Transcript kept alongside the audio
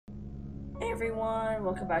Hey everyone,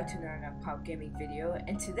 welcome back to another pop gaming video,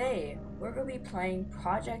 and today we're going to be playing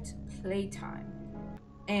Project Playtime.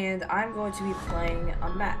 And I'm going to be playing a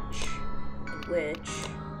match, in which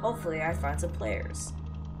hopefully I find some players.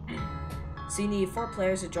 So you need 4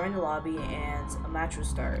 players to join the lobby and a match will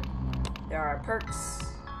start. There are perks.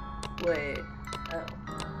 Wait, oh,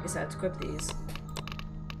 I guess I have to equip these.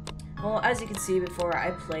 Well, as you can see before, I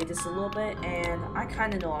played this a little bit and I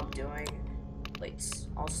kind of know what I'm doing. Wait,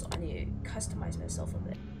 also I need to customize myself a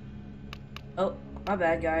bit. Oh, my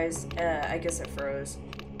bad guys. I guess I froze.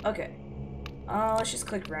 Okay. Let's just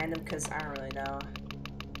click random because I don't really know.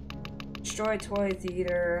 Destroy Toy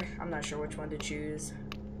Theater. I'm not sure which one to choose.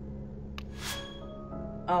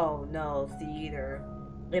 Oh no, Theater.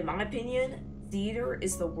 In my opinion, Theater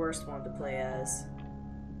is the worst one to play as.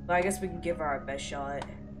 But I guess we can give our best shot.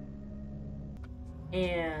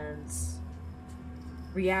 And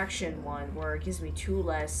reaction one, where it gives me 2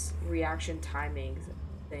 less reaction timing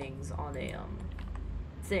things on a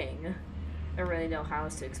thing. I don't really know how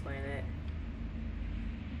else to explain it.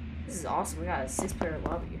 This is awesome. We got a 6-player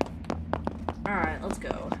lobby. Alright, let's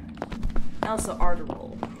go. Now it's the art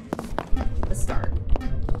roll. Let's start.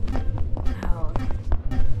 Wow.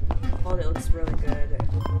 Oh, that looks really good.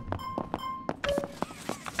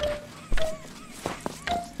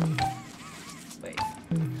 Wait,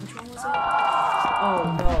 which one was it?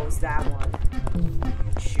 Oh no, it's that one.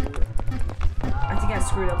 Shoot. I think I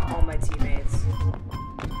screwed up all my teammates.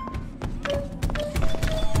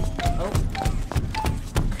 Oh.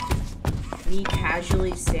 Me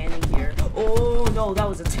casually standing here. Oh no, that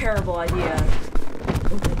was a terrible idea.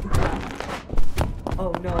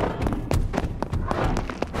 Oh no.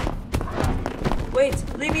 Wait,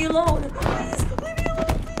 leave me alone! Please, leave me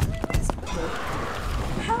alone, please.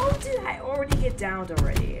 How did I already get downed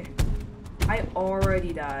already? I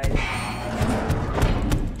already died.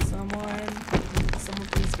 Someone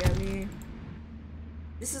please get me.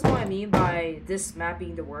 This is what I mean by this map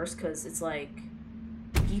being the worst, because it's like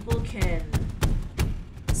people can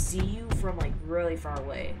see you from like really far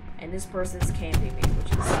away, and this person's camping me,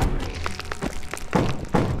 which is great.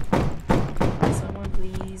 Someone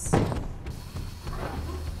please.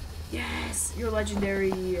 Yes, you're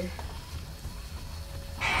legendary.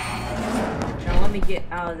 Now let me get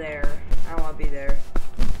out of there. I don't want to be there.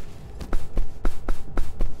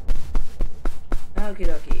 Okie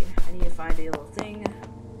dokie. I need to find a little thing.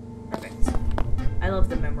 Perfect. I love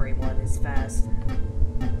the memory one. It's fast.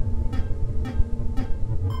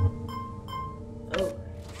 Oh.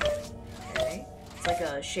 Okay. It's like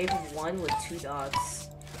a shape of 1 with 2 dots.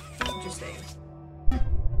 Interesting.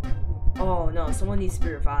 Oh no, someone needs to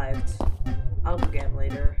be revived. I'll go get him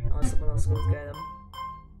later. Unless someone else goes get him.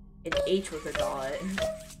 An H with a dot.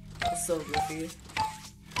 It's so goofy.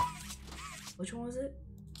 Which one was it?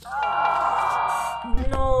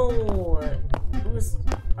 No! It was,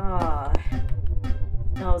 that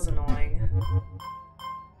was annoying.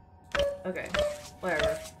 Okay,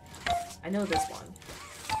 whatever. I know this one.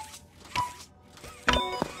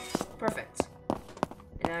 Perfect.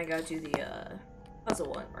 And now I gotta do the,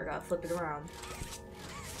 puzzle one, where I gotta flip it around.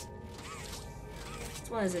 This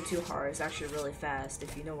one isn't too hard, it's actually really fast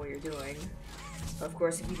if you know what you're doing. Of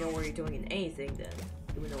course, if you know what you're doing in anything, then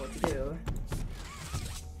you would know what to do.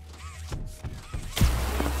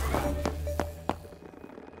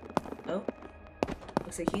 Oh.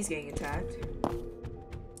 Looks like he's getting attacked.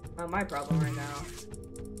 Not my problem right now.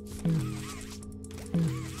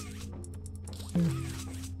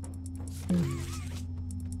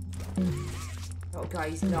 Oh god,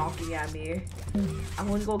 he's knocking at me. I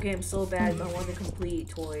want to go get him so bad, but I want to complete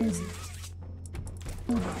toys.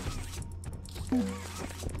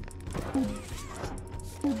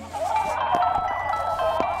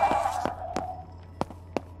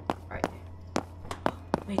 Alright.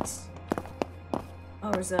 Wait.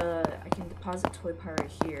 Oh, there's a... I can deposit toy part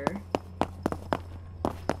right here.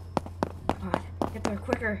 Come on. Get there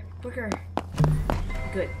quicker! Quicker!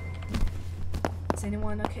 Good. Is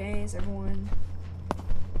anyone okay? Is everyone...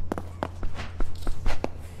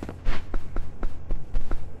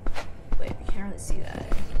 Wait, we can't really see that.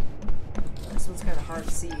 This one's kind of hard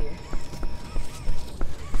to see.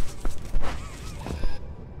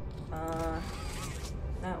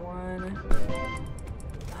 That one.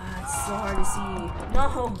 It's so hard to see.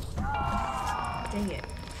 No! Dang it.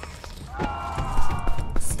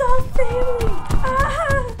 Stop failing!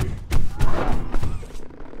 Ah!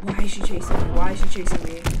 Why is she chasing me? Why is she chasing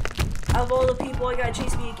me? Out of all the people, I gotta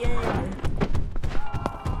chase me again.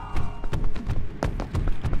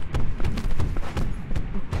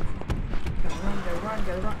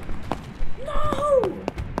 Gotta run. No!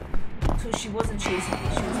 So she wasn't chasing me,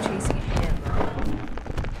 she was chasing him.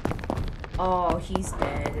 Oh, he's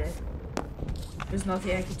dead. There's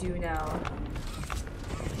nothing I can do now.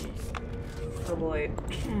 Oh boy.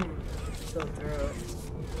 Go through.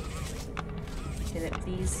 Can it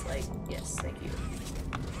please? Like, yes, thank you.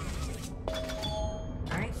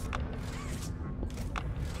 Alright.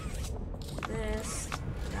 This,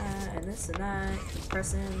 that, and this and that. Keep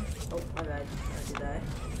pressing. Oh, my bad. I did that.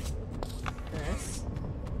 This.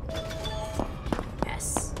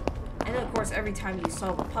 Yes. And then, of course, every time you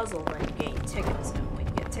solve a puzzle, then you gain tickets. And when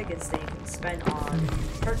you get tickets, then you can spend on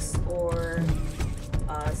perks or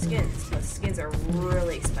skins. But skins are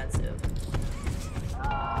really expensive.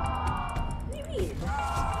 What do you mean?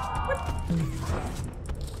 What?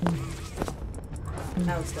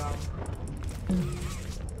 That was dumb.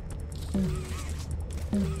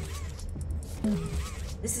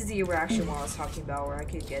 This is the interaction I was talking about where I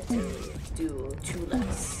could get to do 2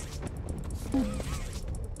 less.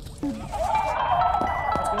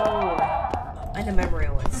 Let's go! And the memory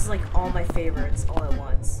one. This is like all my favorites all at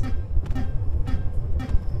once.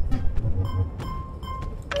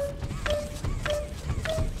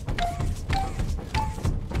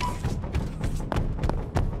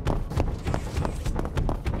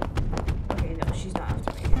 Okay, no, she's not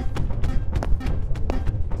after me.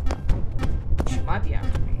 She might be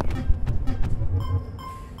after me.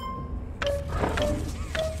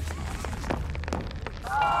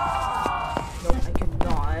 Nope, I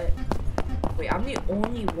cannot. Wait, I'm the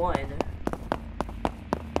only one.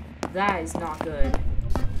 That is not good.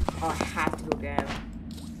 Oh, I have to go get him.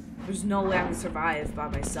 There's no way I can survive by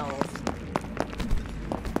myself.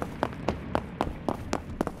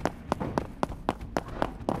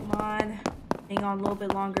 Come on. Hang on a little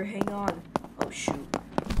bit longer. Hang on. Oh, shoot.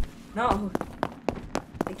 No.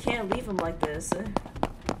 I can't leave him like this.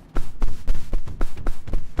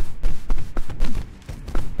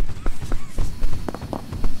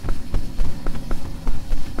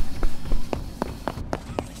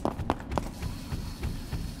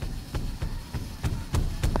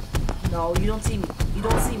 No, you don't see me. You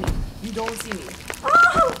don't see me. You don't see me.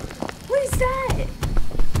 Oh! What is that?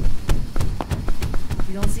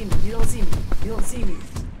 You don't see me. You don't see me. You don't see me.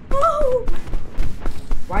 Oh!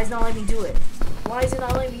 Why is it not letting me do it? Why is it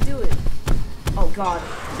not letting me do it? Oh god.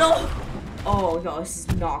 No! Oh no, this is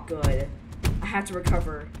not good. I have to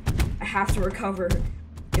recover. I have to recover.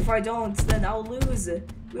 If I don't, then I'll lose.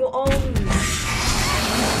 We'll all lose.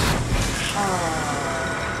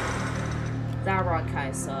 That run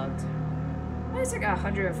kinda sucked. At least I got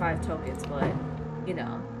 105 tokens, but, you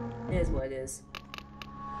know, it is what it is.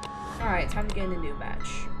 Alright, time to get in a new match.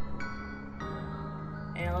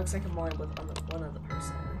 And it looks like I'm only with one other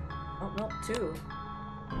person. Oh, no, 2.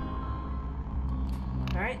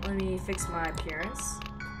 Alright, let me fix my appearance.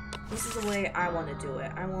 This is the way I want to do it.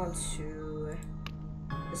 I want to...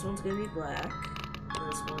 This one's gonna be black.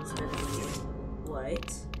 This one's gonna be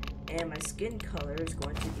white. And my skin color is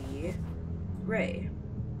going to be gray.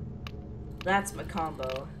 That's my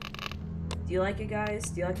combo. Do you like it, guys?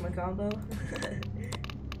 Do you like my combo?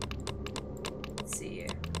 Let's see.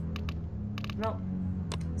 Nope.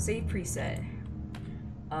 Save preset.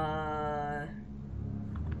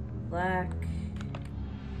 Black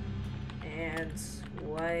and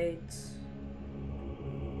white.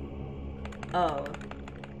 Oh.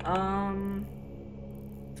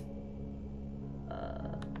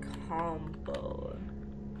 Combo.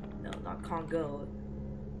 No, not Congo.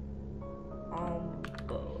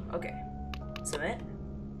 Combo. Okay. Submit.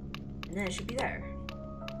 And then it should be there.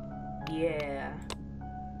 Yeah.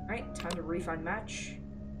 Alright, time to refine match.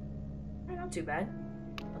 Alright, not too bad.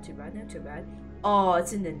 Not too bad, not too bad. Oh,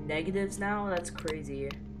 it's in the negatives now? That's crazy.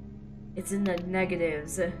 It's in the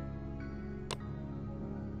negatives.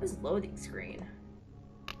 What's loading screen?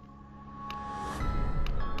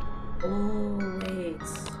 Oh, wait.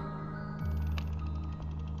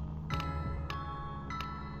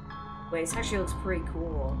 Wait, this actually looks pretty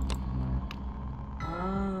cool.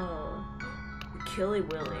 Oh. The Killy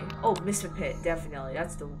Willy. Oh, Mr. Pit, definitely.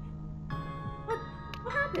 That's the... What?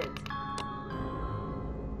 What happened?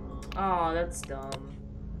 Oh, that's dumb.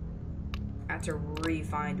 I have to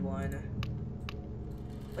re-find one.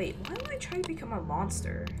 Wait, why don't I try to become a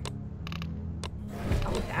monster?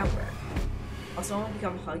 How would that work? Also, I want to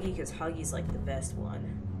become Huggy because Huggy's like the best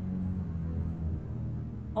one.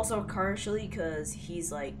 Also, partially because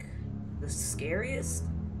he's like the scariest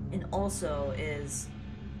and also is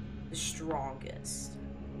the strongest.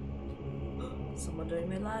 Someone doing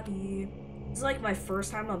my lobby. It's like my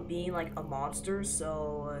first time on being like a monster,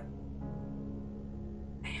 so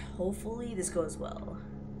hopefully this goes well.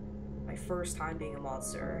 My first time being a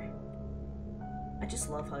monster. I just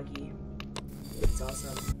love Huggy. It's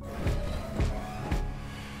awesome.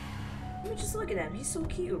 I mean, just look at him. He's so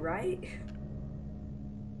cute, right?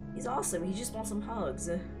 He's awesome. He just wants some hugs.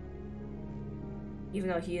 Even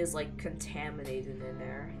though he is, like, contaminated in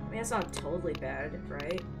there. I mean, that's not totally bad,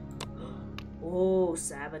 right? Oh,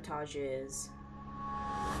 sabotages.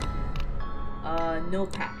 No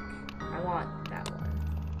pack. I want that one.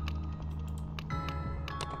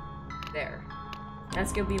 There.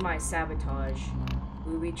 That's gonna be my sabotage.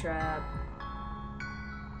 Booby trap.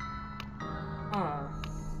 Huh.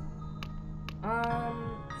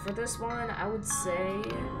 For this one, I would say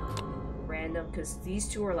random, because these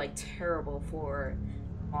two are, like, terrible for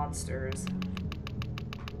monsters.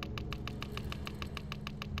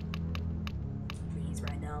 Please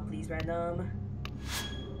random, please random.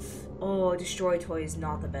 Oh, destroy toy is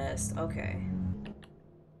not the best. Okay.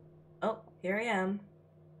 Oh, here I am.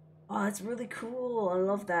 Oh, that's really cool. I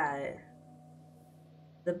love that.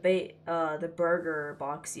 The burger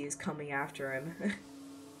boxy is coming after him.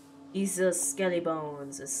 He's a skelly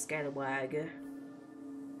bones, a scallywag.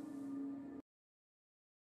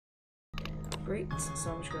 Great,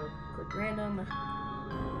 so I'm just gonna click random.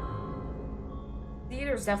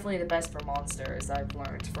 Theater is definitely the best for monsters, I've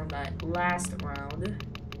learned from that last round.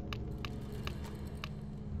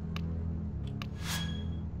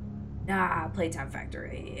 Ah, Playtime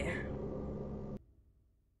Factory.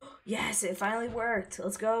 Yes, it finally worked.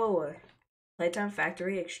 Let's go. Playtime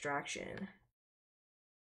Factory Extraction.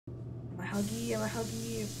 Am I Huggy? Am I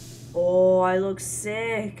Huggy? Oh, I look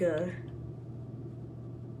sick.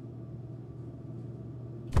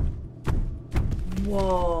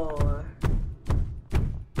 Whoa.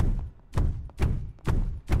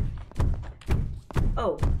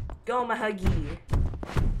 Oh, go my Huggy.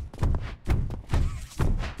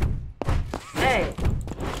 Hey.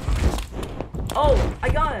 Oh, I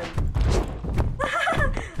got him.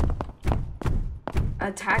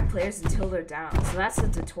 Attack players until they're down. So that's the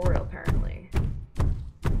tutorial, apparently.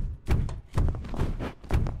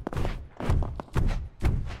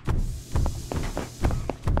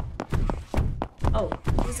 Oh,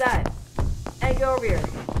 who's that? Hey, go over here.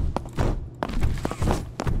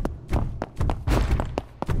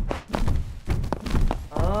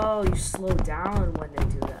 Oh, you slow down when they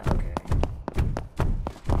do that. Okay.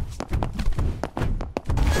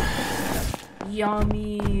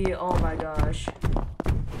 Yummy. Oh my gosh.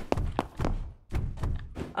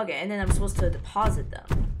 Okay, and then I'm supposed to deposit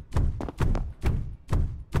them.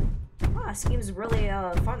 Wow, this game is really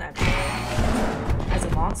fun actually. As a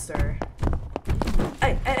monster.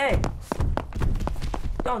 Hey, hey, hey!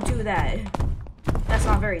 Don't do that. That's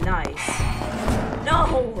not very nice.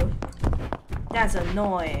 No! That's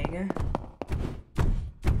annoying.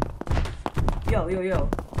 Yo, yo, yo.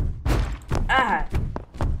 Ah!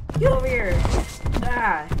 Get over here!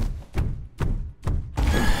 Ah!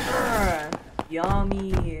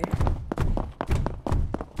 Yummy.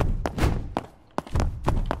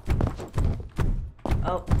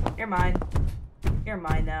 Oh, you're mine. You're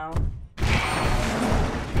mine now.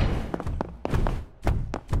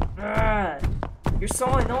 You're so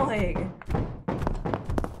annoying.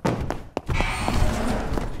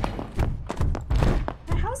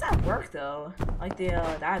 How does that work though? Like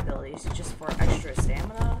that ability is just for extra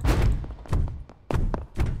stamina?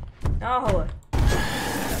 No.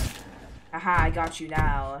 Haha, I got you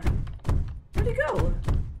now. Where'd it go?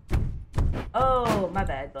 Oh, my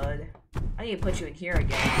bad, bud. I need to put you in here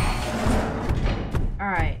again.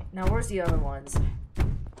 Alright, now where's the other ones?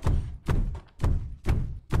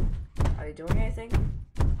 Are they doing anything?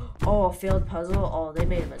 Oh, a failed puzzle? Oh, they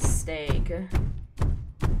made a mistake.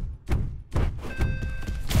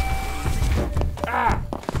 Ah!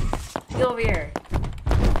 Get over here.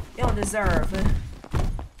 You don't deserve.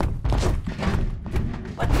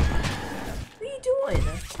 What? What are you doing?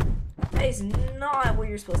 That is not what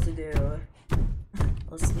you're supposed to do.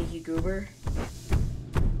 Little sneaky goober.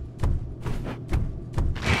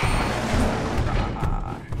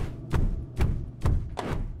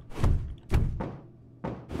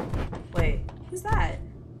 Wait, who's that?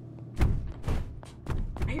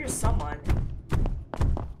 I hear someone.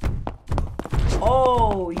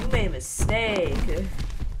 Oh, you made a mistake.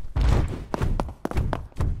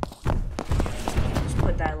 Just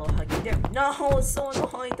put that little Huggy there. No, it's so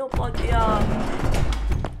annoying. Don't block me off.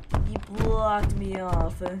 You blocked me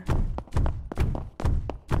off.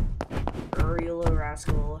 You little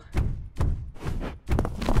rascal.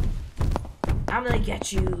 I'm gonna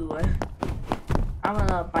get you. I'm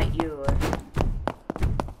gonna bite you.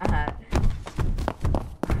 Come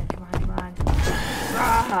on, come on.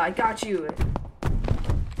 Ah, I got you.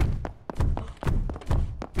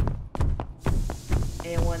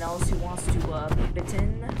 Anyone anyone else who wants to be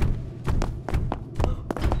bitten?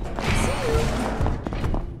 See you.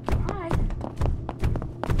 Hide.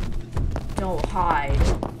 Don't hide.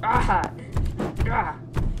 Ah. Ah.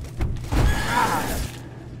 Ah.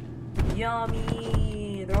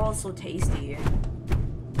 Yummy. They're all so tasty.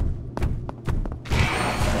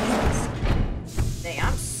 Dang,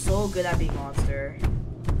 I'm so good at being monster.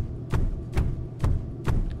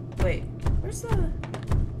 Wait, where's the...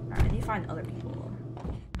 Alright, I need to find other people.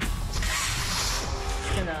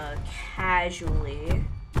 Just gonna casually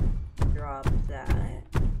drop that.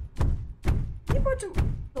 I need to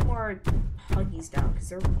put more Huggies down, because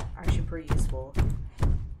they're actually pretty useful.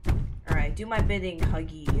 Alright, do my bidding,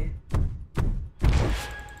 Huggy.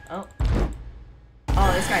 Oh.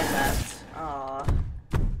 Oh, this guy left. Aw.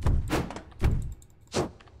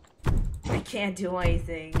 I can't do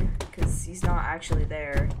anything, because he's not actually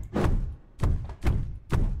there.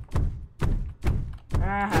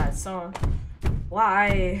 Ah, so...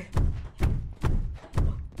 Why?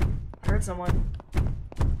 I heard someone.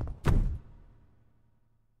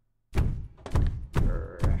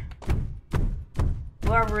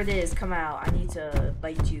 Whoever it is, come out. I need to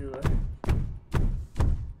bite you.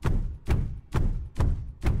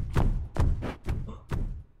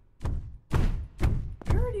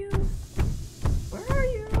 Where are you? Where are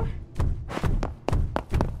you?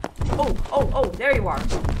 Oh, there you are.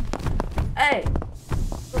 Hey!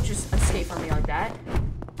 Don't just escape from me like that.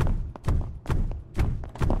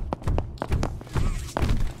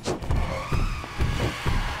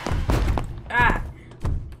 Ah!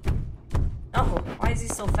 Oh, why is he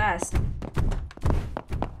so fast?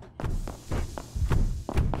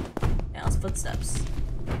 Now his footsteps.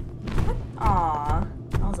 What? Aw,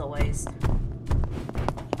 that was a waste.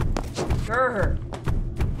 Grr!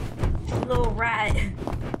 Little rat.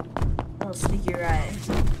 Little sneaky rat.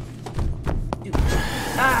 Dude.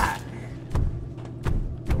 Ah!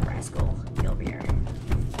 Little rascal. Get over here.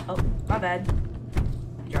 Oh, my bad.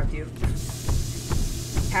 Dropped you.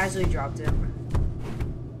 Casually dropped him.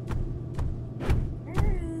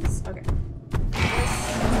 Okay.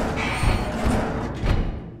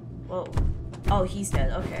 Whoa. Oh, he's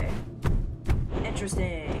dead. Okay.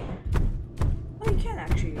 Interesting. Oh, you can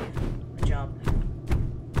actually jump.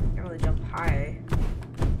 Can't really jump high.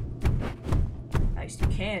 At least you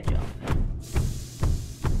can jump.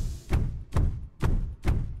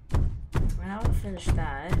 Now I'll finish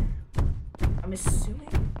that. I'm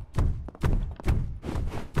assuming.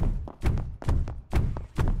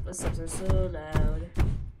 Footsteps are so loud.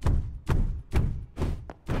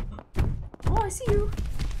 Oh, I see you.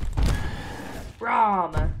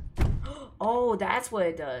 Rom. Oh, that's what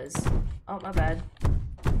it does. Oh, my bad.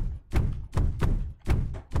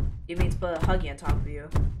 It means put a Huggy on top of you.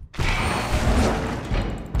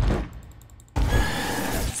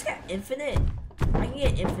 Just got infinite. I can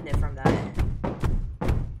get infinite from that.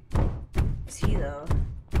 What's he though?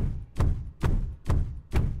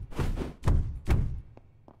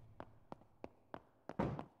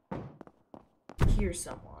 Here's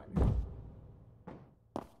someone.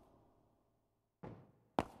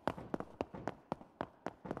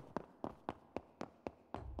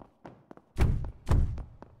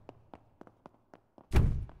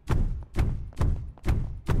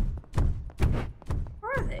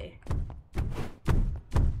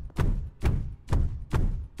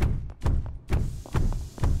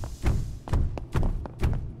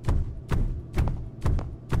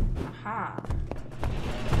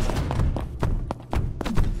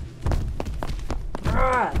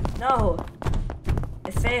 No!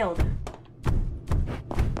 It failed.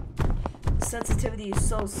 The sensitivity is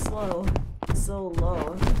so slow. So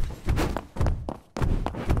low.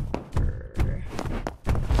 You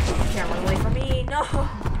can't run away from me! No!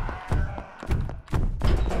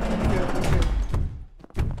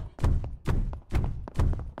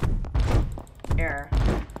 Here.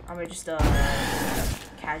 I'm gonna just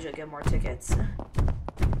casually get more tickets.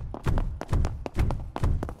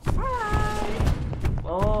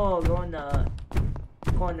 Oh, going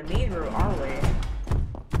the main route, are we?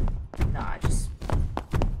 Nah, just...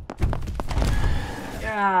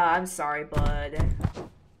 Yeah, I'm sorry, bud.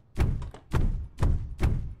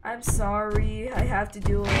 I'm sorry, I have to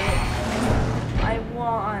do it. I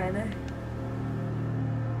won.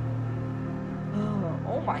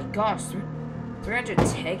 Oh my gosh, 300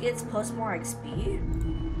 tickets plus more XP?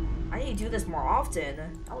 I need to do this more often.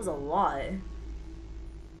 That was a lot.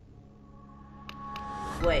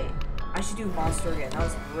 Wait, I should do Monster again. That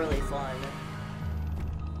was really fun.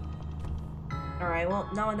 Alright, well,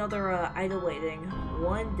 now another idle waiting.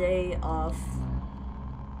 1 day of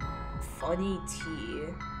funny tea.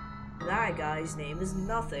 that guy's name is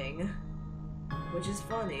Nothing. Which is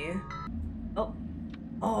funny. Oh.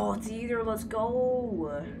 Oh, it's either. Let's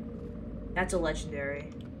go. That's a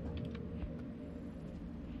legendary.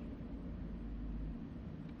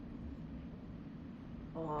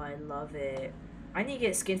 Oh, I love it. I need to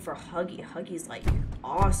get skin for Huggy. Huggy's like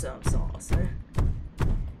awesome sauce.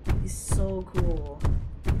 He's so cool.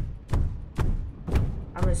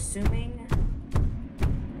 I'm assuming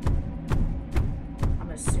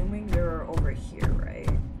they're over here, right?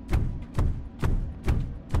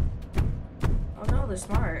 Oh no, they're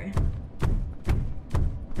smart.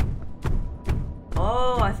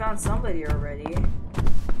 Oh, I found somebody already.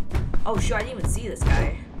 Oh shoot, I didn't even see this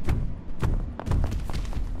guy.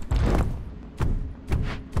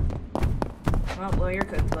 Well, you're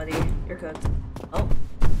cooked, buddy. You're cooked. Oh,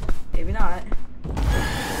 maybe not.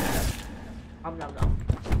 Nom nom nom.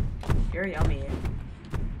 You're yummy.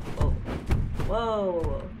 Whoa.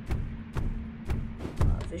 Whoa.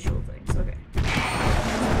 Visual things. Okay.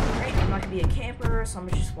 Alright, I'm not gonna be a camper, so I'm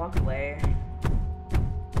gonna just walk away.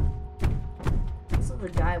 This is the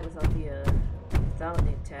guy without the without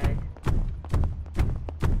name tag.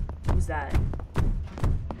 Who's that?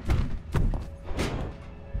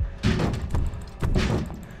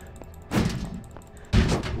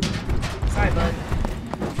 Sorry, bud.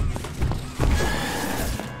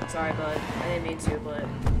 Sorry, bud. I didn't mean to, but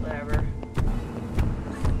whatever.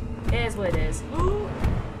 It is what it is.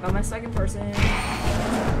 Got my second person.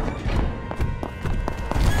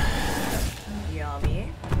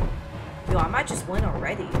 Yummy. Yo, I might just win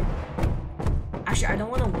already. Actually, I don't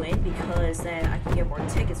want to win because then I can get more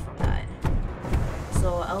tickets from that.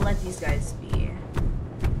 So I'll let these guys be.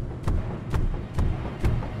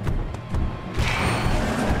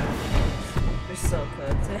 They're so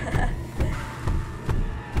cooked.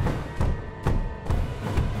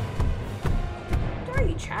 Where do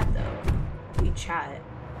you chat though? How do you chat?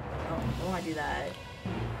 Oh, I don't want to do that.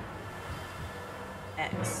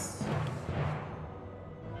 X.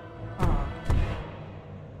 Huh.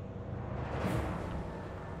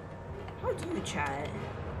 How do you chat?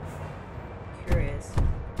 Curious.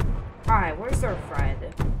 Alright, where's their friend?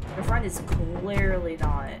 Their friend is clearly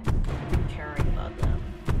not caring about them.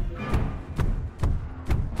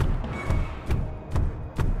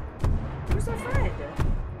 Where's their friend? I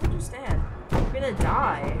don't understand. We're gonna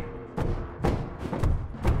die.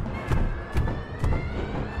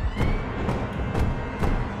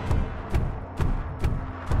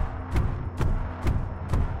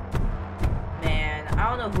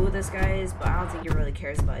 I don't know who this guy is, but I don't think he really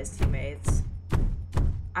cares about his teammates.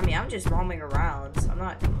 I mean, I'm just roaming around, so I'm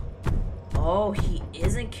not... Oh, he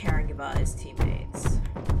isn't caring about his teammates.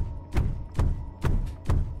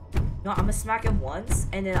 No, I'm gonna smack him once,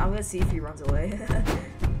 and then I'm gonna see if he runs away.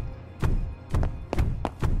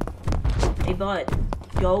 Hey, bud.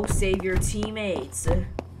 Go save your teammates.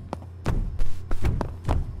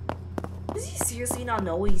 Does he seriously not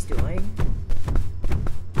know what he's doing?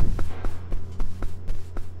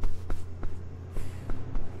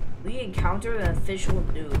 We encountered an official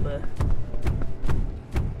noob.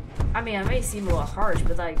 I mean, I may seem a little harsh,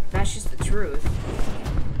 but like, that's just the truth.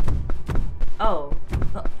 Oh.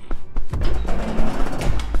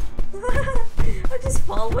 I'm just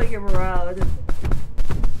following him around.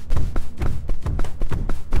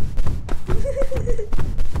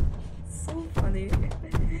 So funny.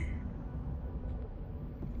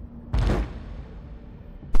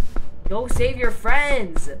 Go save your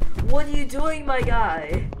friends! What are you doing, my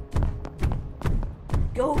guy?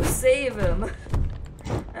 Go save him!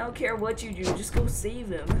 I don't care what you do, just go save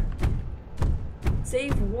him.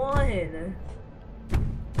 Save one!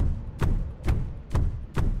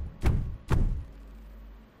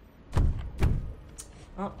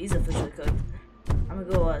 Oh, he's officially cooked. I'm gonna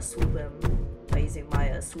go swoop him by using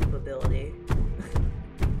my swoop ability.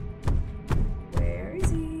 Where is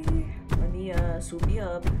he? Let me swoop you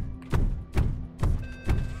up.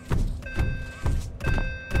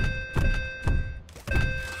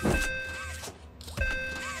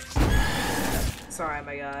 Sorry,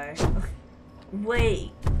 my guy.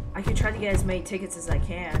 Wait, I can try to get as many tickets as I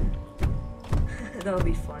can. That would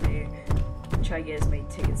be funny. Try to get as many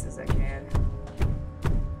tickets as I can.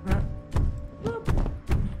 Huh?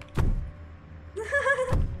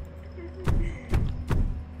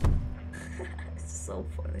 It's so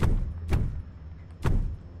funny.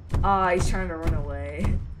 Ah, he's trying to run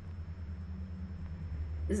away.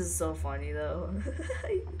 This is so funny though.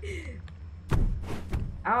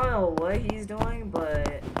 I don't know what he's doing,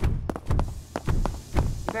 but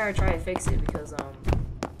you better try to fix it because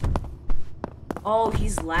oh,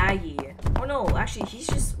 he's laggy. Oh no, actually he's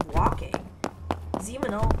just walking. Does he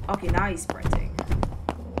even know? Okay, now he's sprinting.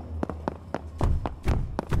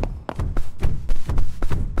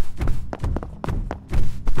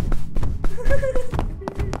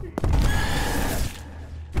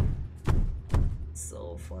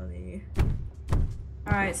 So funny.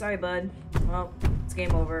 Alright, sorry, bud. Well, it's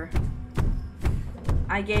game over.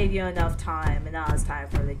 I gave you enough time, and now it's time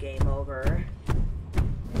for the game over.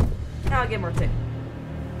 Now I'll get more tips.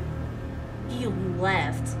 He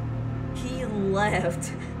left. He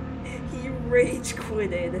left. He rage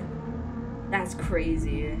quitted. That's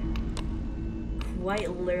crazy.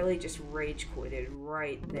 Quite literally just rage quitted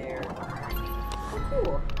right there. Oh,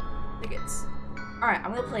 cool. Tickets. Alright,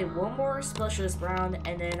 I'm gonna play one more specialist round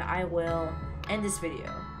and then I will end this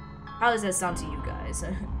video. How does that sound to you guys?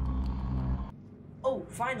 Oh,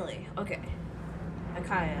 finally. Okay. That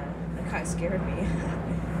kinda scared me.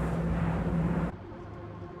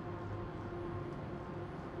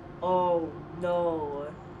 Oh no.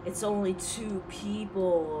 It's only 2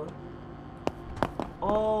 people.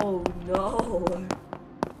 Oh no.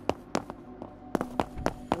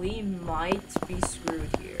 We might be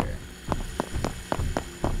screwed here.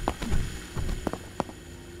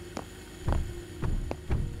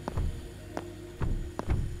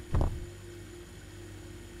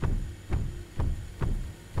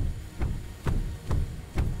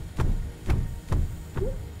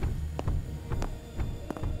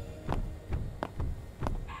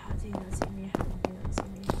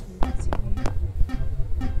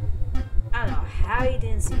 How he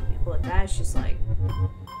didn't see me, but that's just like,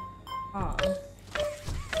 huh.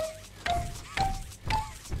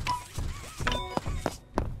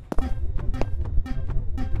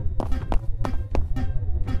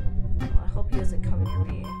 I hope he doesn't come near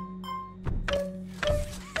me.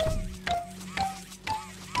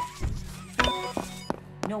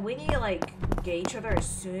 No, we need to like get each other as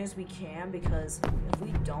soon as we can, because if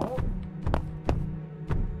we don't,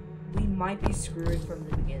 we might be screwed from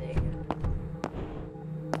the beginning.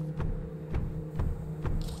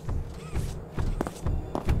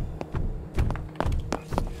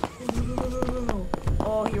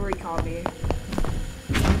 Oh, he already caught me.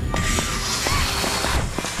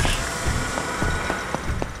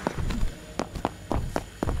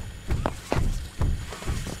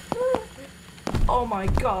 Oh my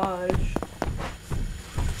gosh.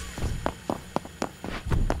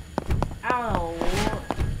 Ow.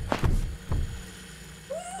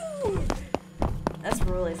 Woo. That's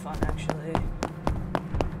really fun, actually.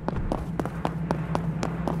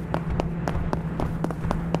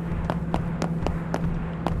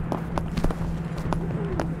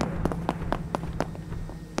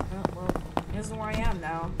 This is where I am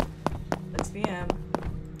now. 6 p.m.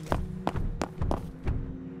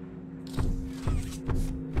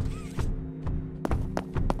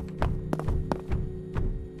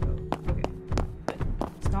 Oh, okay. Good.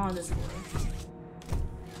 It's not on this floor.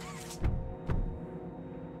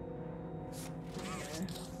 Okay.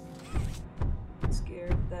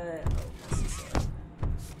 Scared that. Oh, this is it.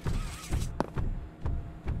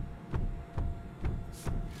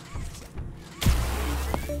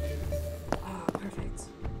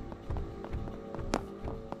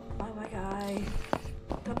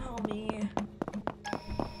 Come help me.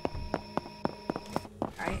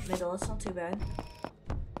 Alright, middle, it's not too bad.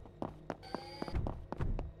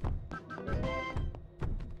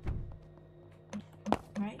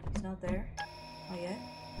 Alright, he's not there. Not yet.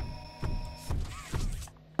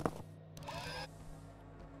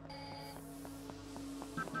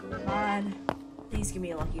 Come on. Please give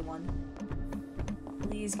me a lucky one.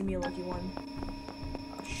 Please give me a lucky one.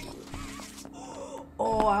 Oh, shoot.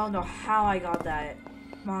 Oh, I don't know how I got that.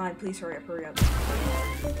 Come on, please hurry up, hurry up.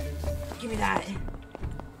 Give me that.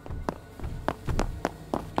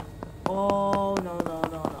 Oh, no, no,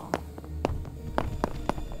 no, no.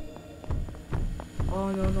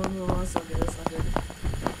 Oh, no, no, no, that's not good, that's not good.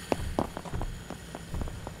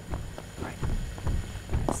 Alright.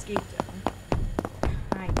 I escaped him.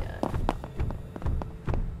 Kinda.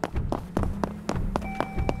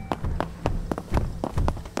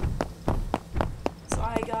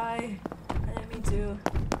 Sorry, guy. I didn't mean to.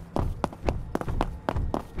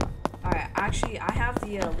 Alright, actually, I have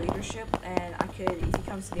the leadership, and I could, if he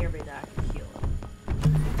comes near me, then I can heal him.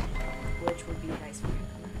 Which would be nice for him.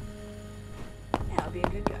 Yeah, I'll be a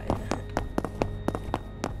good guy.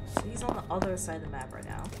 So he's on the other side of the map right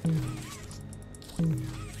now.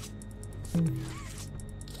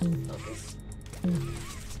 Focus.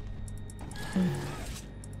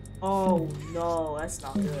 Oh no, that's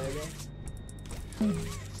not good.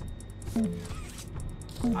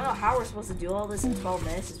 I don't know how we're supposed to do all this in 12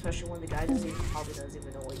 minutes, especially when the guy probably doesn't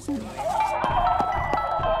even know what he's doing.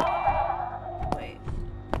 Wait.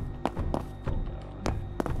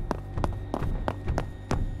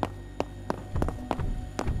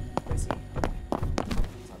 Where is he? Okay.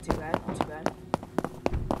 It's not too bad, not too bad.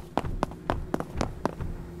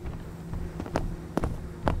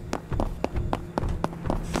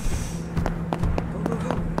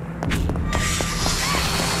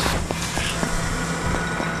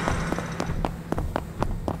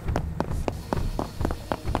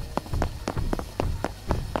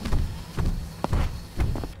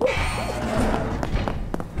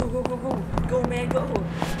 Go, man, go!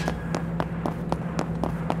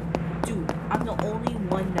 Dude, I'm the only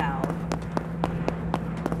one now.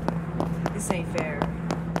 This ain't fair.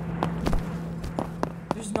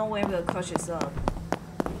 There's no way I'm gonna clutch this up.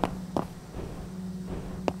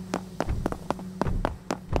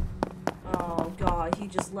 Oh god, he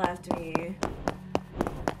just left me.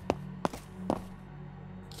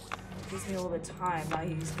 Gives me a little bit of time, now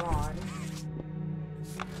he's gone.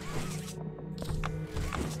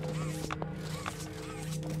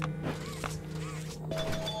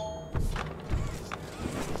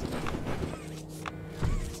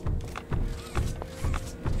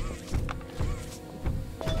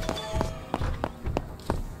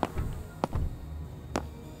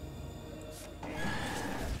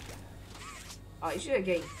 Oh, you should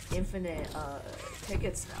get infinite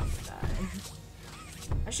tickets now for that.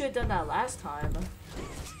 I should have done that last time.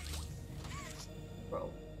 Bro,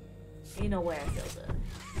 ain't no way I failed it.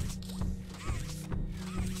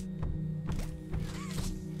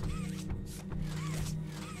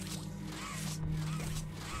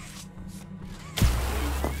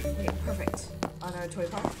 Okay, perfect. Another toy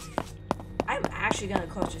part. I'm actually gonna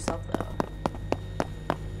clutch this up though.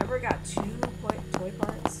 Ever got 2 toy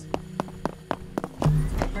parts?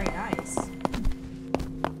 Very nice.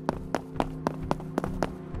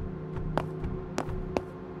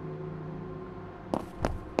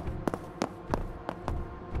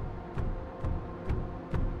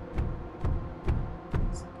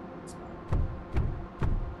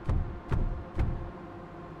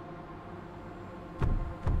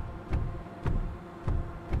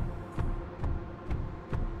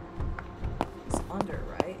 It's under,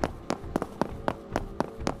 right?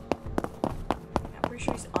 I'm pretty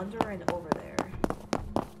sure he's under and over there.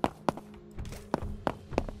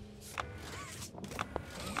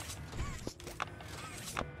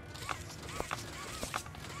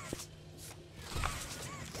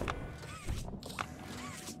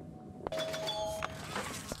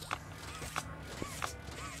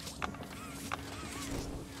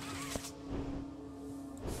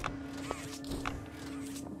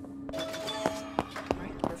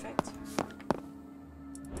 Alright, perfect.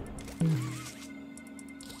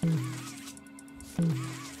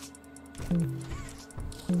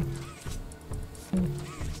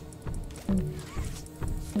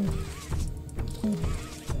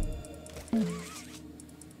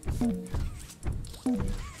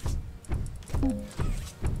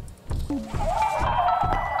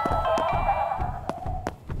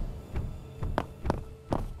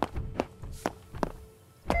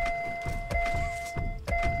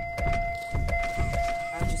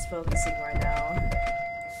 I'm just focusing right now.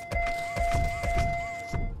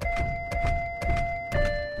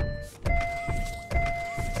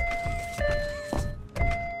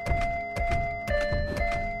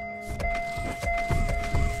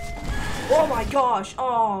 Oh my gosh!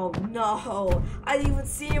 Oh no! I didn't even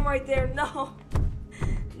see him right there. No!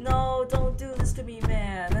 No, don't do this to me,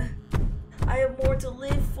 man. I have more to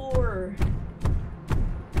live for.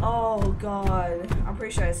 Oh god. I'm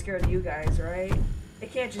pretty sure I scared you guys, right?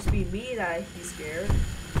 It can't just be me that he's scared.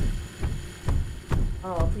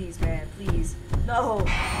 Oh, please, man. Please. No!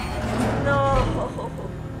 No!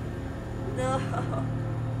 No!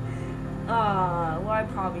 Well, I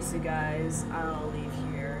promise you guys, I'll leave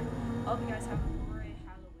here. Hope you guys have